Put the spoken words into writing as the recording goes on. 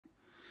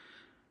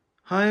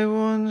Hi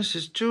everyone, this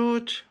is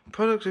George,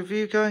 product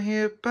review guy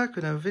here, back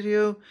with another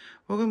video.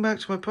 Welcome back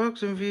to my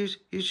products and reviews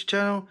YouTube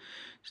channel.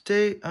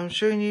 Today I'm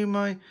showing you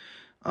my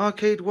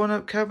arcade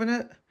 1-up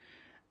cabinet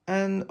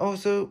and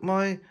also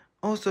my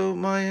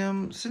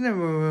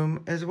cinema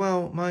room as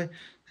well, my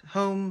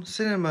home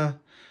cinema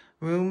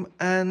room,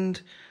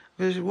 and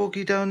I'm going to walk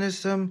you down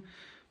this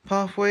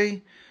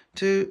pathway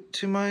to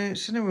my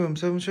cinema room.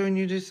 So I'm showing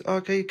you this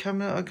arcade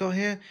cabinet I got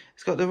here.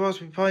 It's got the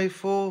Raspberry Pi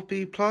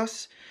 4B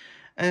Plus.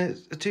 And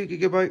it's a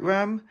 2GB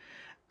RAM,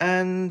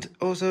 and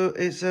also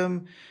it's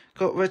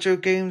got retro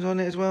games on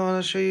it as well, and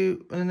I'll show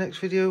you in the next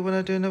video when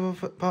I do another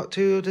part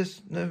 2 of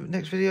this. The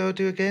next video I'll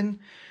do again.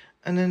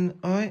 And then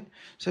alright,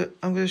 so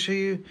I'm going to show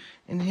you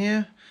in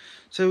here.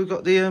 So we've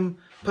got the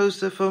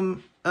poster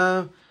from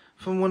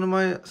one of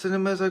my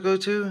cinemas I go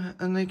to,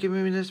 and they give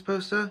me this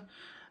poster,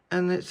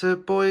 and it's a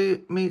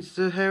boy meets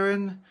the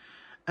heron.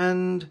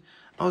 And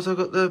also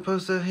got the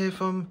poster here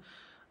from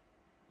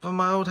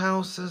my old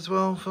house as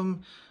well,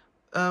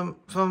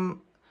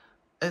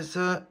 it's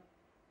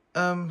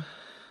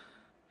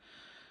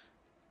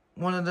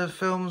one of the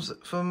films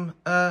from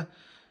Han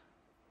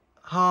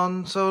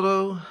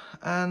Solo,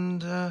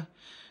 and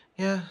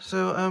yeah,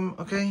 so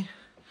okay,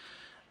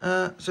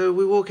 so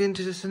we walk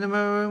into the cinema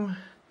room.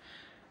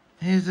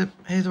 Here's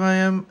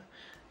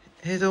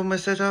all my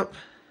setup.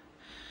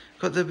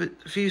 Got the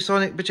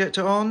ViewSonic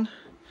projector on,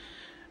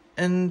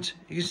 and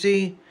you can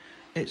see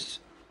it's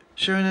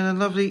showing a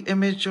lovely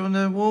image on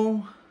the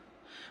wall.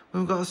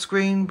 We've got a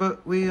screen,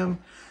 but we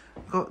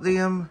got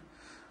the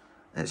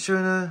it's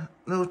showing a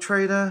little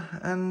trailer,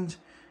 and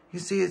you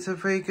see it's a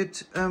very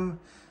good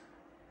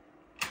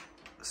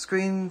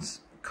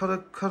screens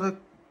color.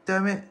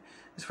 Damn it,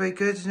 it's very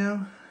good, you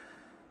know.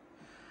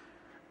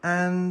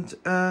 And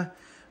got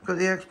the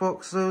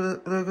Xbox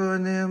logo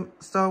and the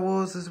Star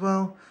Wars as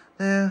well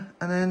there.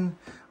 And then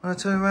when I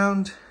turn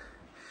around,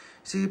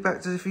 see Back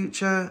to the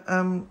Future,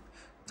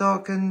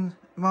 Doc and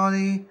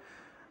Marty,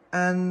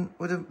 and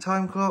with a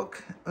time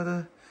clock,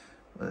 and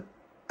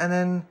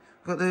then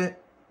got the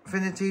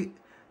Infinity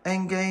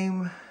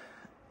Endgame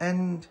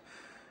and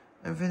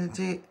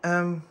Infinity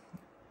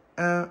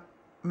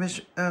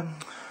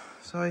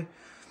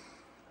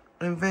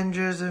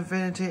Avengers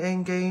Infinity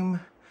Endgame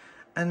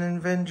and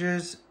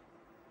Avengers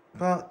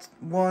Part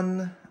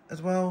 1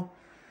 as well,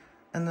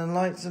 and the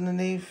lights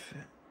underneath,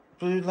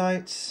 blue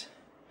lights,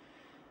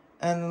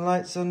 and the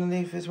lights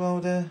underneath as well,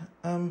 the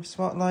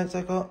smart lights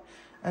I got.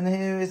 And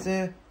here is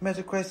the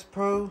MetaQuest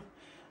Pro,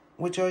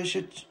 which I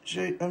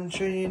I'm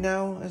showing you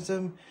now. As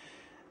I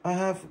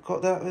have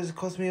got that. It's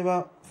cost me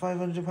about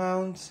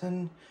 £500,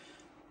 and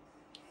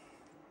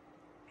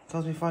it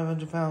cost me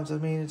 £500. I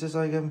mean, it's just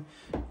like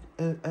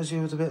actually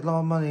it was a bit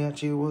long money.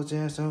 Actually, it was,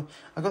 yeah. So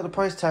I got the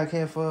price tag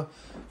here for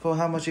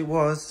how much it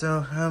was.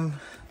 So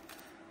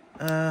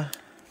no,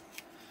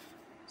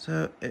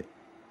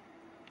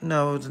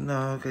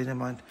 okay, never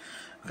mind.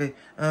 Okay,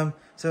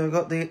 so I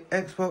got the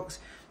Xbox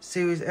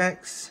Series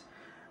X,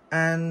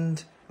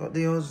 and got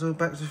the also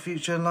Back to the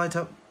Future light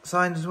up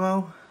sign as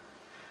well,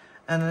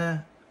 and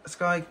a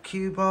Sky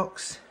Q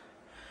box,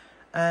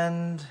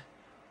 and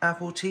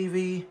Apple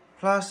TV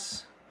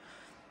Plus,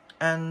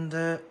 and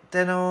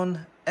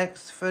Denon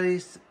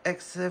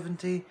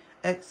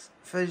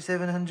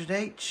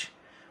X3700H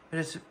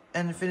with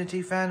an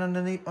Infinity fan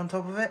underneath on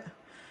top of it,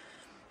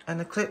 and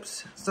the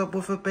Clips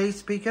subwoofer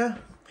bass speaker.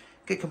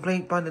 Get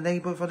complaint by the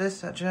neighbour for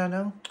this, actually, I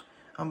know.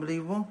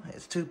 Unbelievable,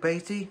 it's too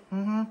bassy.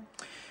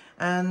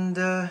 And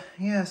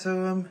yeah,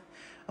 so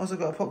also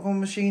got a popcorn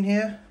machine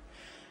here.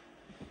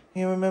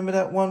 You remember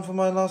that one from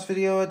my last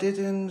video I did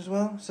in as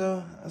well,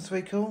 so that's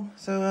very cool.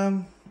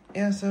 So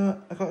yeah, so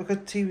I got a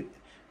good TV.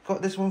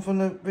 Got this one from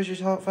the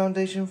British Heart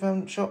Foundation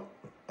shop.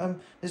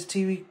 This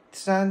TV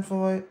stand for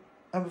my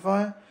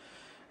amplifier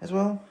as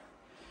well,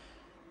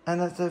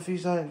 and that's the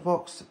ViewSonic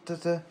box.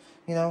 That's the,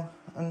 you know.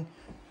 And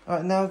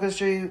alright, now I'm going to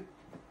show you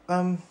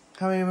how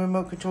many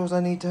remote controls I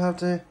need to have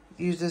to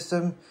use this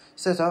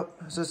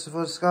setup. So this is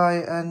for Sky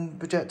and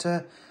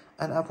projector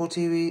and Apple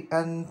TV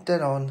and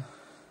Denon.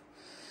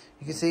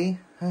 You can see,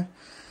 huh?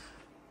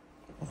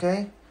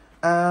 Okay.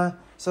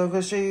 So I'm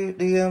going to show you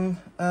the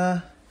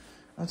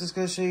I'm just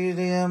going to show you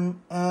the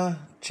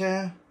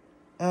chair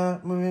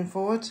moving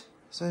forward.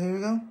 So here we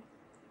go.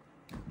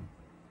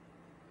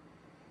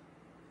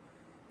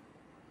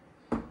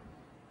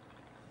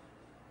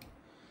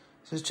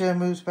 So the chair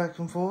moves back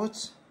and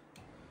forwards.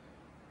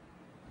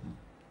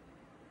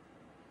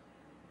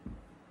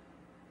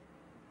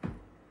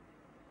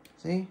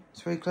 See,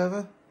 it's very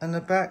clever. And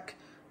the back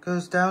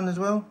goes down as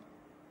well.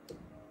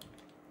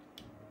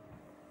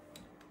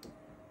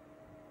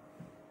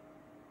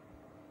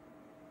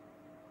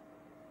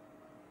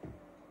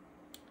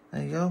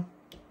 There you go.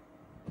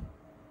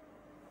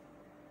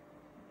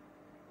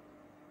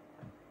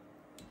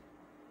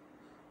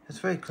 It's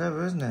very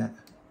clever, isn't it?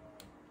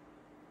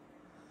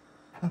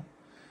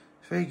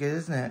 It's very good,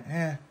 isn't it?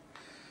 Yeah.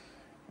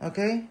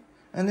 Okay.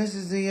 And this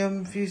is the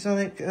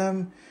ViewSonic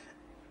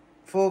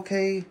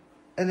 4K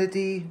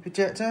LED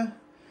projector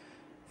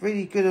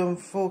really good on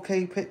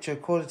 4K picture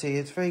quality.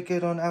 It's very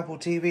good on Apple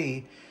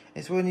TV.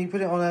 It's when you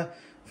put it on a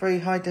very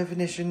high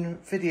definition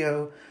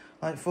video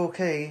like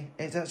 4K,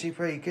 it's actually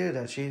pretty good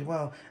actually as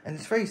well. And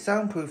it's very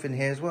soundproof in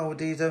here as well with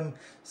these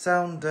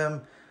sound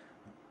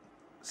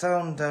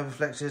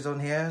reflectors on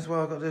here as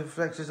well. I've got the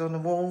reflectors on the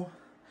wall.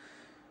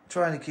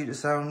 Trying to keep the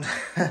sound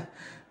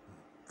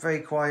very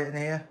quiet in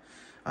here.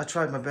 I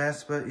tried my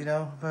best, but you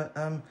know,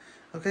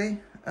 okay.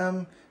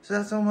 So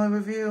that's all my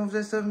review of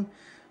this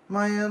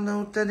my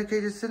little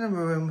dedicated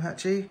cinema room.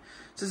 Actually,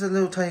 just a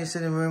little tiny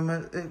cinema room.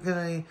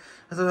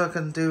 That's all I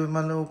can do with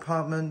my little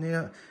apartment. You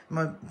know,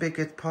 my big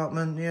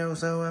apartment. You know,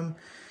 so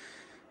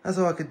that's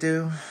all I could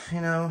do.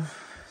 You know,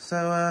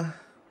 so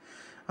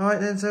all right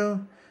then.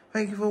 So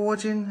thank you for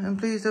watching, and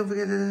please don't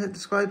forget to hit the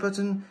subscribe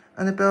button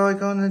and the bell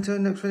icon until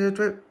the next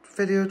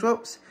video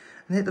drops,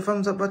 and hit the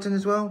thumbs up button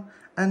as well.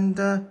 And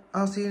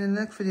I'll see you in the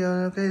next video.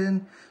 Okay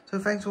then. So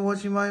thanks for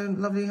watching my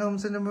lovely home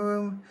cinema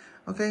room.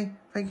 Okay,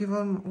 thank you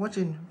for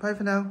watching. Bye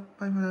for now.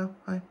 Bye for now.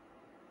 Bye.